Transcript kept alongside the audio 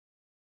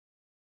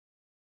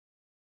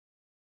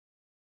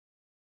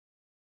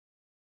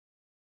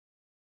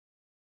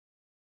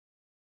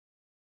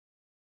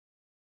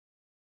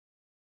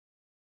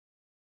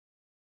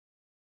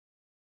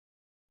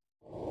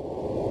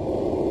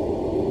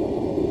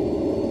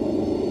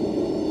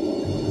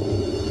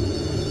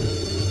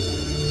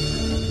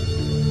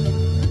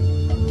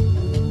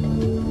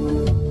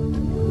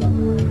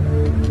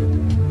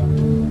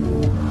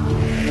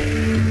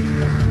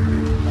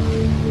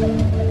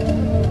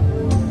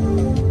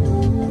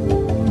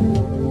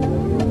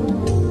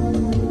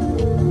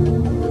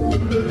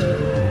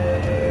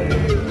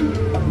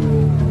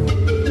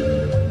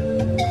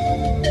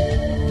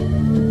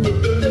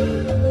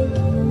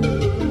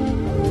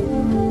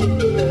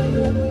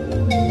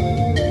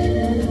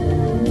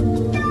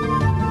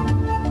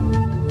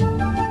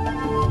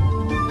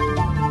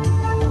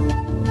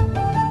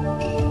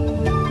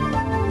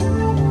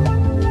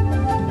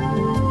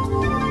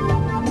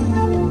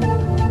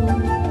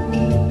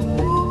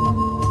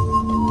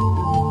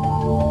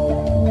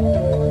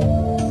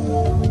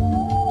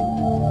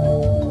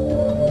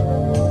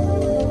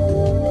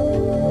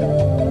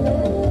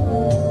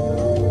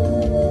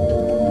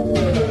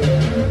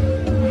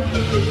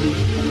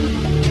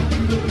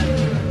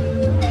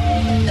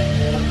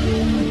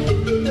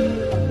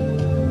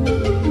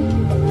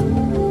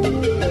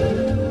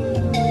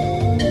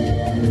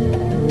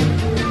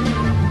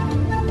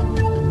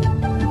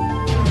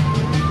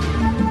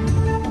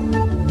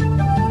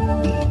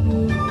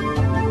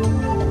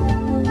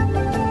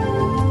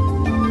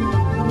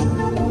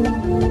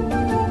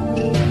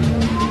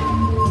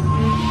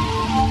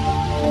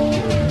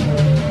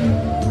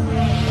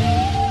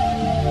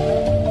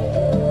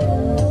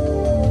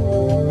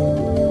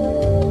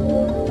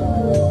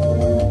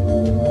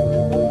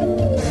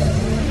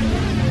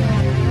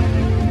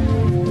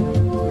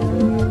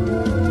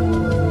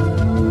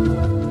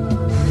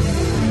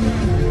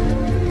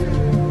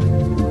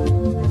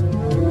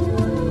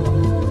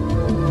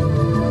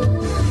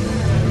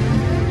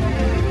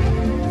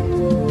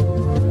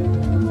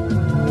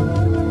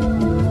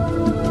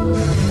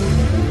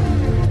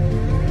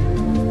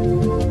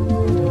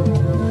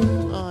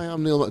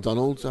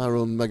McDonald's. I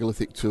run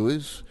Megalithic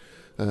Tours,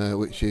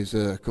 which is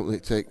a company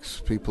that takes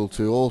people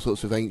to all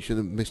sorts of ancient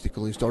and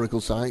mystical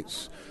historical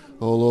sites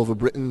all over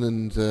Britain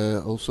and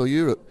also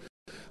Europe.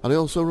 And I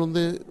also run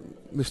the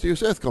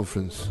Mysterious Earth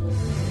Conference.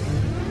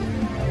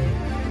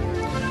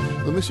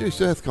 The Mysterious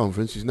Earth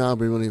Conference has now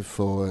been running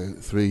for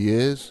 3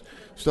 years.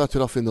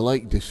 Started off in the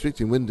Lake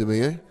District in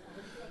Windermere,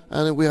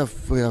 and we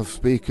have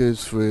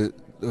speakers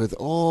with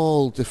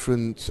all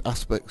different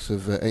aspects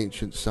of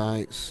ancient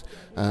sites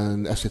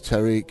and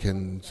esoteric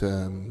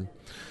and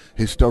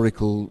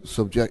historical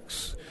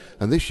subjects.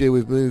 And this year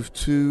we've moved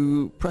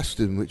to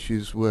Preston, which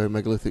is where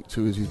Megalithic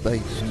Tours is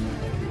based.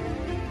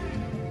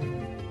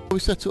 We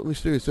set up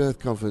Mysterious Earth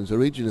Conference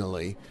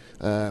originally.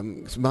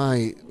 It's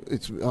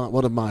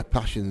one of my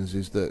passions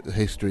is that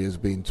history has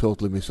been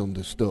totally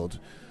misunderstood,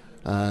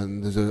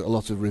 and there's a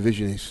lot of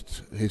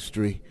revisionist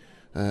history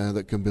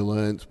that can be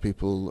learnt.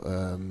 People,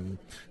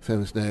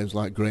 famous names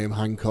like Graham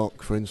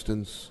Hancock, for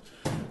instance,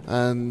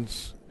 and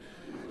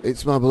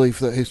it's my belief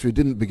that history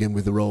didn't begin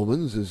with the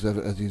Romans, as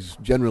is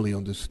generally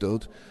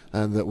understood,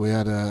 and that we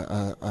had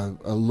a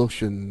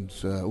lush and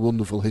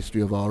wonderful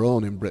history of our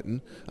own in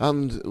Britain,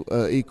 and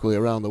equally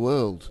around the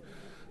world.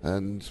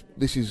 And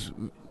this is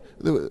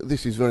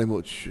very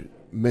much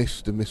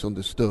missed and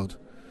misunderstood.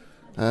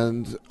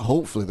 And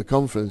hopefully the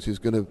conference is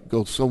going to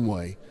go some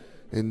way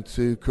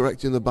into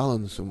correcting the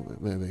balance,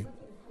 maybe.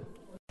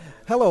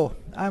 Hello,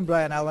 I'm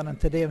Brian Allen, and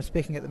today I'm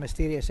speaking at the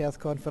Mysterious Earth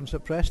Conference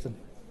at Preston.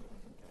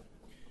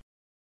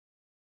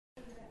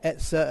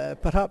 It's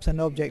perhaps an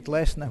object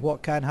lesson of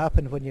what can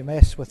happen when you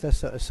mess with this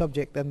sort of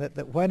subject, and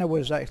that when I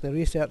was actually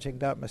researching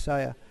Dark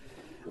Messiah,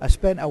 I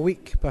spent a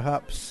week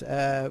perhaps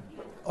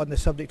on the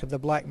subject of the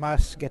Black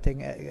Mass,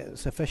 getting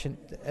sufficient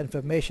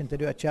information to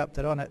do a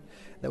chapter on it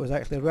that was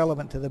actually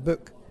relevant to the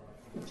book.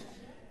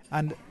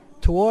 And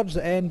towards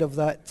the end of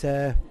that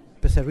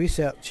bit of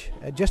research,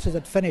 just as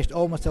I'd finished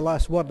almost the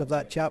last word of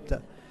that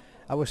chapter,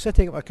 I was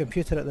sitting at my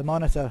computer at the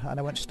monitor, and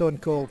I went stone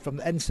cold from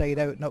the inside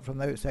out, not from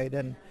the outside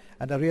in,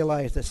 and I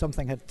realised that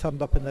something had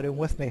turned up in the room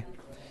with me.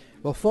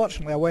 Well,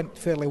 fortunately I went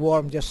fairly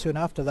warm just soon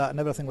after that, and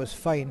everything was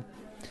fine.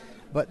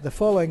 But the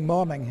following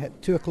morning,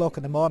 at 2 o'clock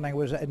in the morning, I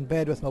was in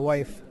bed with my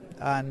wife,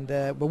 and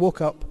we woke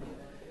up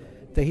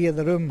to hear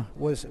the room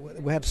we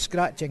had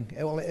scratching.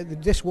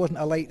 This wasn't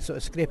a light sort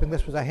of scraping,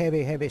 this was a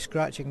heavy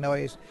scratching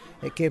noise.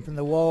 It came from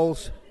the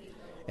walls,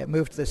 it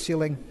moved to the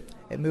ceiling,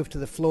 it moved to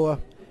the floor.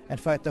 In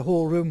fact, the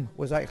whole room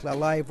was actually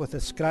alive with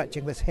this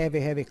scratching, this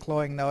heavy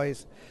clawing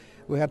noise.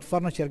 We had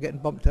furniture getting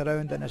bumped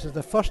around, and this is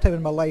the first time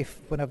in my life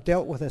when I've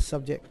dealt with this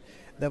subject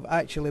that I've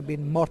actually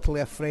been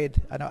mortally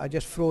afraid, and I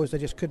just froze, I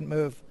just couldn't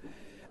move.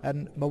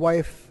 And my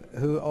wife,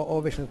 who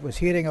obviously was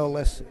hearing all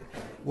this,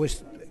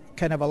 was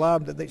kind of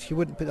alarmed that she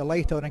wouldn't put the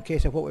light on in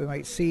case of what we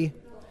might see.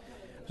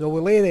 So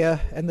we lay there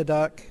in the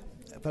dark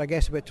for I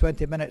guess about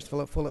 20 minutes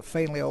till it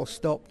finally all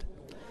stopped.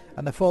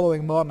 And the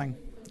following morning,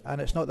 and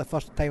it's not the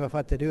first time I've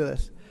had to do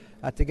this,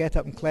 I had to get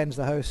up and cleanse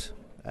the house.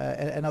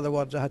 In other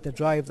words, I had to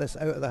drive this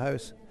out of the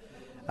house,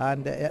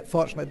 and it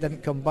fortunately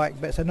didn't come back.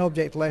 But it's an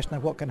object lesson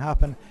of what can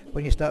happen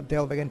when you start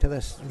delving into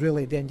this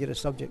really dangerous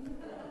subject.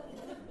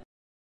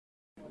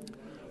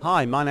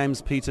 Hi, my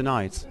name's Peter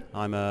Knight.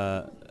 I'm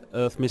a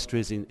Earth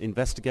Mysteries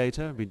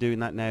investigator. I've been doing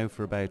that now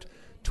for about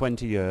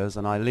 20 years,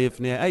 and I live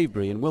near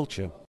Avebury in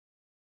Wiltshire.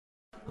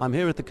 I'm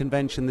here at the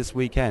convention this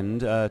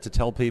weekend to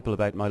tell people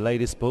about my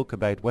latest book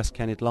about West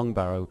Kennet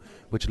Longbarrow,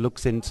 which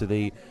looks into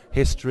the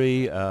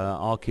history,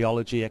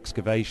 archaeology,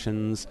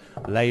 excavations,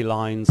 ley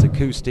lines,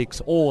 acoustics,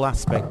 all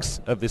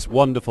aspects of this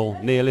wonderful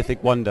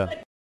Neolithic wonder.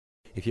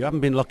 If you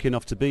haven't been lucky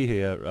enough to be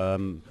here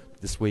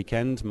this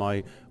weekend,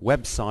 my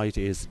website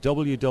is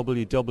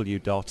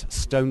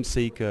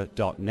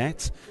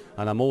www.stoneseeker.net,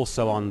 and I'm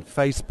also on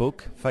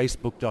Facebook,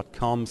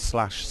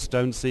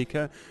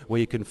 facebook.com/stoneseeker, where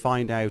you can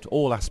find out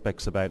all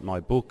aspects about my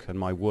book and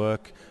my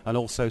work, and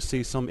also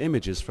see some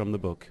images from the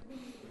book.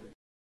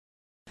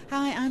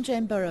 Hi, I'm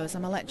Jane Burrows.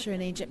 I'm a lecturer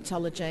in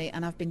Egyptology,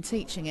 and I've been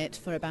teaching it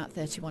for about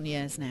 31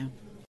 years now.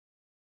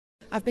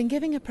 I've been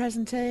giving a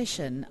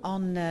presentation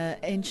on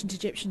ancient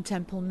Egyptian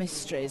temple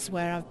mysteries,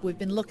 where we've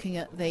been looking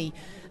at the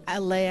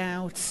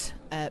layout,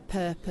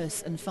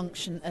 purpose and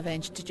function of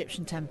ancient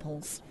Egyptian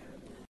temples.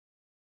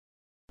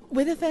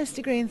 With a first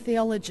degree in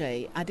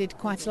theology, I did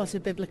quite a lot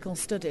of biblical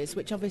studies,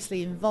 which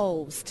obviously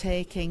involves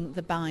taking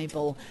the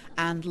Bible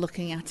and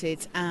looking at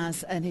it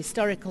as an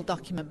historical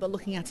document, but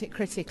looking at it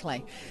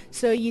critically.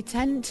 So you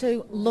tend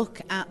to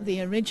look at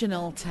the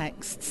original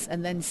texts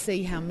and then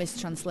see how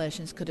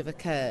mistranslations could have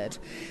occurred.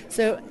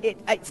 So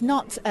it's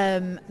not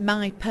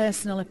my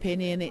personal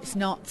opinion. It's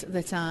not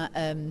that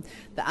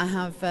I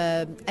have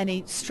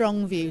any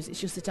strong views.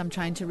 It's just that I'm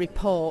trying to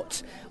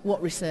report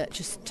what research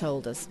has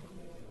told us.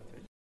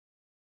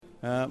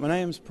 My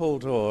name's Paul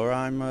Dorr.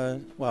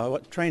 I'm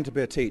trained to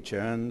be a teacher,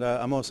 and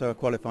I'm also a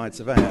qualified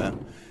surveyor,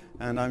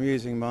 and I'm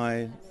using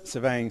my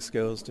surveying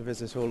skills to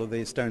visit all of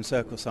these stone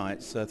circle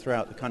sites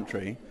throughout the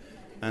country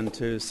and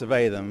to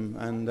survey them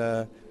and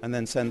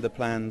then send the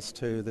plans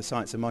to the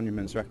Sites and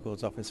Monuments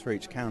Records Office for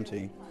each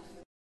county.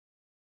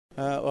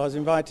 Well, I was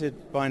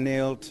invited by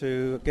Neil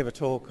to give a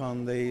talk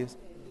on the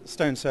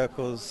stone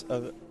circles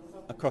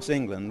across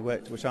England,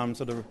 which I'm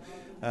sort of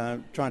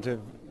trying to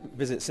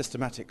visit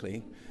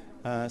systematically,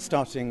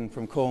 starting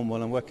from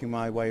Cornwall and working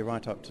my way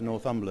right up to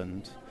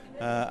Northumberland.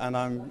 And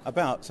I'm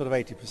about sort of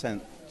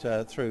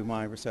 80% through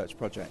my research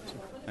project,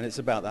 and it's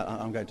about that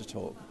I'm going to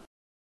talk.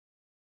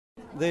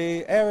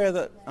 The area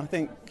that I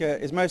think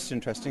is most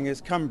interesting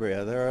is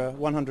Cumbria. There are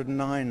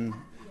 109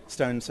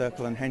 stone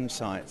circle and henge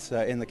sites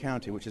in the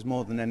county, which is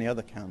more than any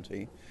other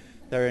county.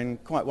 They're in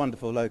quite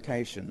wonderful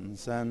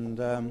locations, and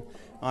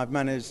I've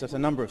managed at a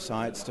number of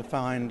sites to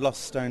find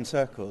lost stone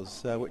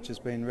circles, which has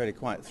been really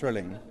quite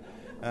thrilling.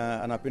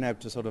 And I've been able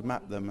to sort of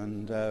map them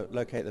and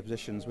locate the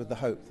positions with the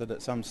hope that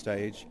at some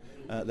stage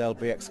they'll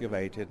be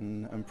excavated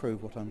and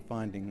prove what I'm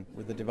finding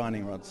with the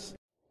divining rods.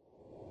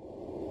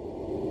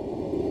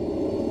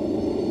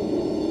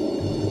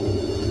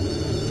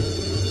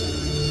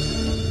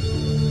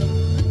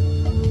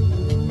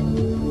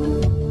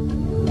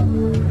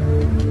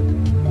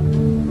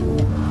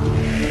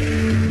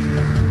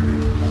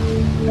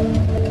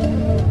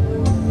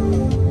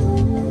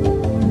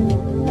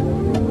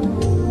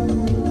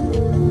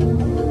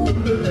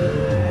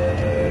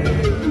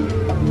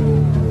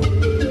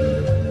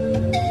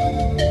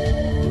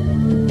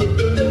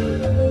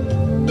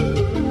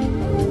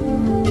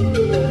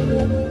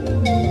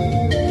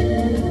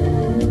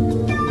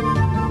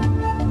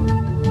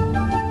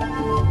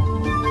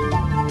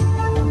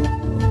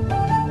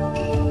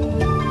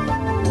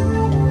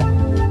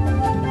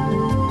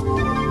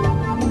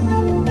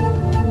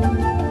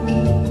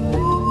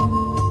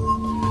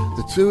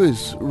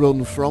 Tours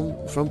run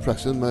from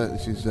Preston.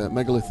 This is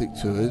megalithic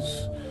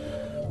tours.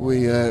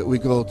 We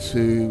go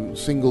to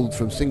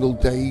single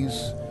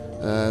days,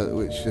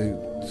 which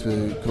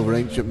to cover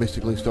ancient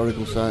mystical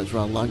historical sites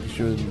around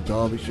Lancashire and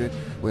Derbyshire.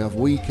 We have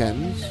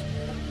weekends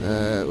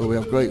where we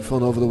have great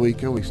fun over the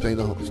weekend. We stay in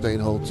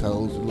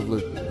hotels,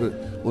 lovely,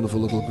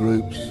 wonderful little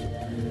groups.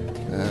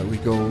 We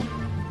go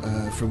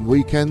from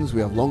weekends.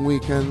 We have long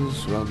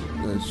weekends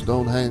around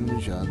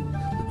Stonehenge and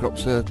the crop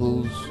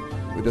circles.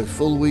 We do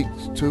full week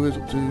tours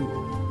up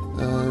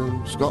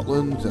to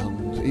Scotland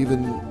and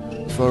even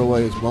as far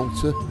away as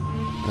Malta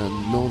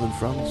and northern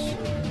France.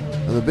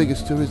 And the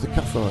biggest tour is the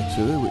Cathar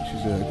tour, which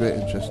is a great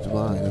interest to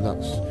mine, and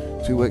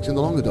that's 2 weeks in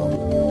the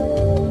Languedoc.